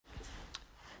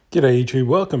G'day YouTube,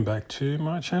 welcome back to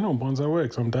my channel, Bonsai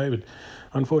Works. I'm David.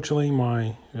 Unfortunately,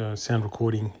 my sound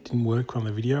recording didn't work on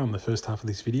the video, on the first half of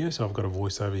this video, so I've got a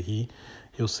voiceover here.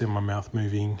 You'll see my mouth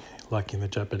moving like in the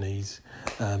Japanese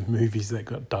movies that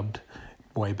got dubbed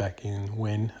way back in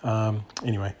when.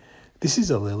 Anyway, this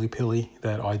is a lily pilly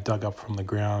that I dug up from the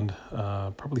ground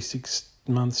probably 6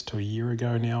 months to a year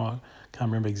ago now. I can't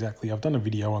remember exactly. I've done a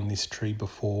video on this tree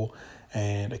before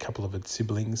and a couple of its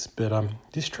siblings, but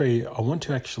this tree, I want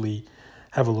to actually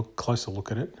have a closer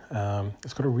look at it.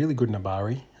 It's got a really good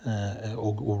nabari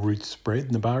or root spread.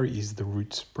 Nabari is the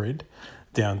root spread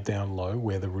down low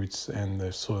where the roots and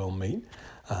the soil meet.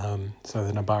 So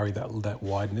the nabari, that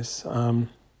wideness.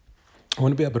 I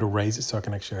want to be able to raise it so I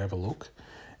can actually have a look.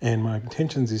 And my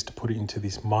intentions is to put it into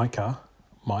this mica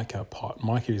pot.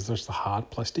 Mica is just a hard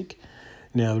plastic.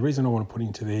 Now, the reason I want to put it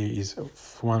into there is,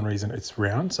 for one reason, it's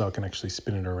round, so I can actually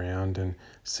spin it around and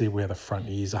see where the front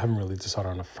is. I haven't really decided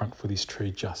on a front for this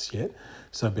tree just yet,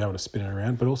 so I'll be able to spin it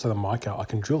around. But also the mica, I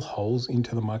can drill holes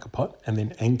into the mica pot and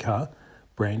then anchor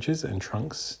branches and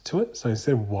trunks to it. So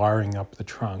instead of wiring up the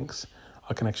trunks,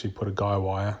 I can actually put a guy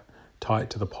wire, tie it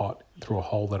to the pot through a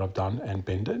hole that I've done and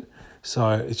bend it.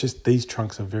 So it's just these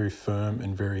trunks are very firm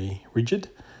and very rigid.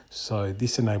 So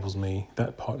this enables me,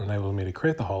 that pot enables me to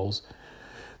create the holes,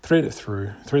 thread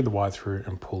the wire through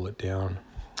and pull it down.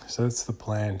 So that's the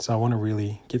plan. So I want to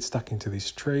really get stuck into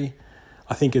this tree.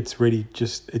 I think it's ready,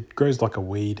 it grows like a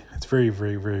weed. It's very,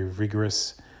 very, very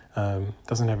vigorous.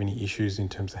 Doesn't have any issues in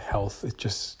terms of health. It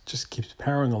just keeps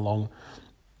powering along.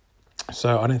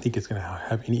 So I don't think it's going to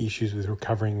have any issues with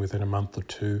recovering within a month or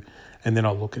two. And then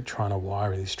I'll look at trying to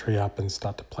wire this tree up and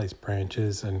start to place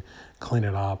branches and clean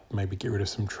it up, maybe get rid of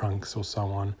some trunks or so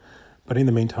on. But in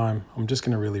the meantime, I'm just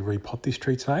going to really repot this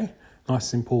tree today. Nice,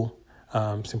 simple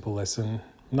lesson.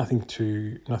 Nothing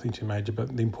too major,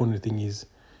 but the important thing is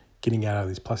getting out of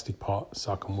this plastic pot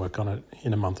so I can work on it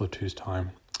in a month or two's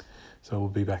time. So we'll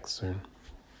be back soon.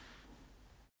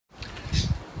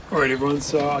 Alright everyone,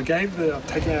 so I've taken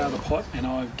it out of the pot and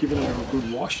I've given it a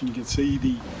good wash, and you can see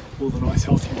all the nice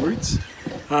healthy roots.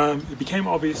 It became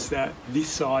obvious that this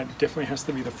side definitely has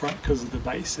to be the front because of the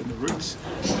base and the roots.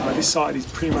 This side is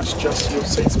pretty much you'll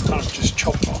see it's kind of just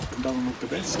chopped off and doesn't look the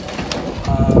best.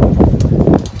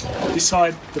 This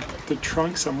side, the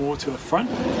trunks are more to the front,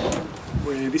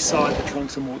 where this side the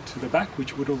trunks are more to the back,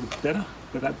 which would all look better,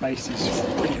 but that base is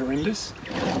pretty horrendous.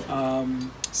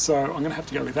 So I'm going to have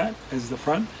to go with that as the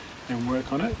front and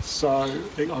work on it. So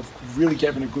I've really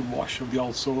given a good wash of the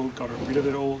old soil, got rid of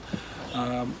it all.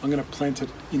 I'm going to plant it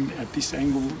in at this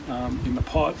angle in the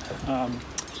pot,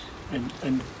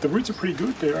 and the roots are pretty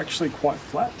good. They're actually quite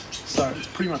flat, so it's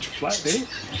pretty much flat there.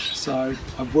 So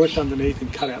I've worked underneath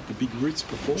and cut out the big roots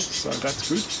before, so that's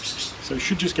good. So it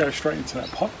should just go straight into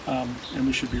that pot, and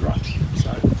we should be right.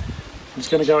 So I'm just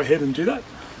going to go ahead and do that.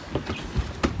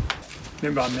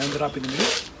 Remember, I mound it up in the middle.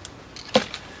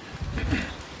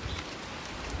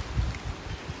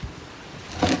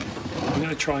 I'm going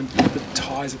to try and put the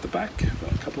ties at the back. I've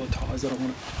got a couple of ties that I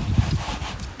want to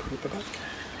put at the back.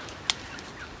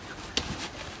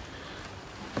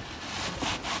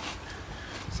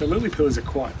 So lily pillies are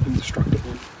quite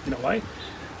indestructible in a way.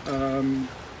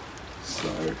 So,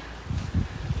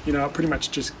 I pretty much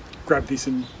just grabbed this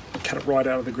and cut it right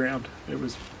out of the ground. It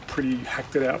was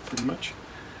hacked it out pretty much.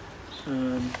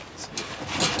 So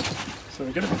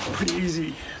they're going to be pretty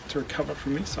easy to recover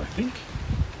from this, I think.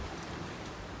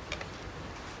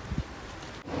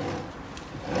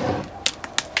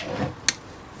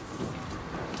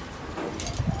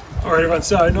 Alright everyone,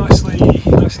 so nicely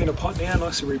in a pot now,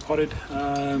 nicely repotted.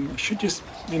 I should just,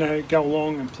 go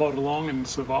along and plod along and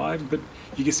survive, but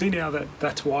you can see now that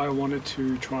that's why I wanted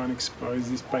to try and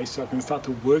expose this base so I can start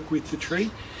to work with the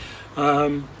tree.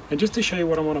 And just to show you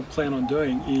what I want to plan on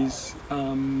doing is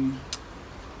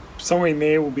somewhere in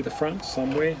there will be the front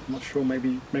somewhere. I'm not sure,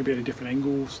 maybe at a different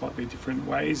angle, slightly different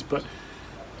ways, but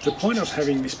the point of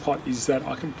having this pot is that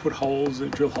I can put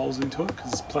drill holes into it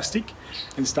because it's plastic,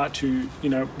 and start to,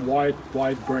 wide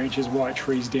branches, wide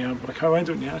trees down. But I won't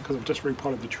do it now because I've just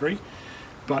repotted the tree.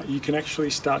 But you can actually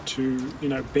start to,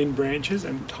 bend branches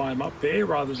and tie them up there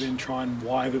rather than try and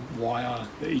wire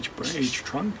each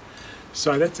trunk.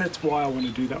 So that's why I want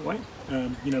to do that way.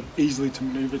 Easily to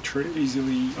maneuver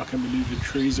easily I can maneuver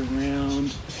trees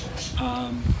around.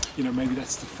 Maybe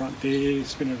that's the front there,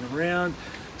 spin it around.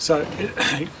 So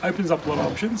it opens up a lot of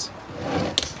options.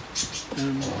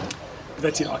 But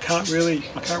that's it. I can't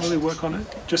really work on it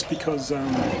just because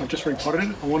I've just repotted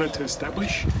it. I want it to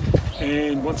establish,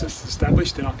 and once it's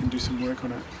established, then I can do some work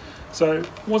on it. So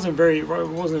it wasn't very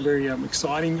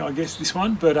exciting, I guess, this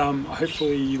one. But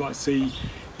hopefully you see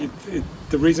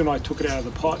the reason I took it out of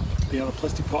the pot, the other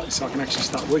plastic pot, is so I can actually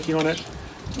start working on it.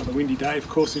 Another windy day, of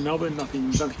course, in Melbourne,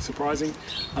 nothing surprising.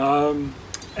 And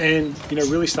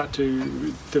really start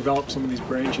to develop some of these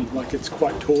branching. Like, it's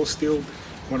quite tall still,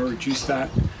 want to reduce that.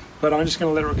 But I'm just going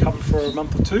to let it recover for a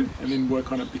month or two and then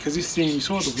work on it, because this thing, you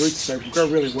saw the roots, they grow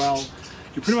really well.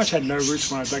 You pretty much had no roots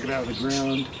when I dug it out of the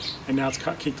ground, and now it's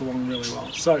kicked along really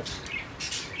well. So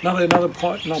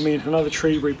another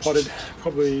tree repotted.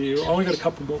 Probably I only got a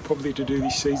couple more probably to do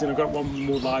this season. I've got one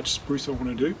more large spruce I want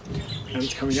to do, and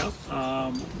it's coming up.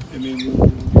 And then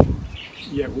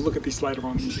we'll look at this later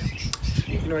on.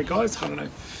 Anyway, guys, I don't know.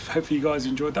 Hopefully you guys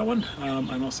enjoyed that one, and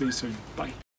I'll see you soon. Bye.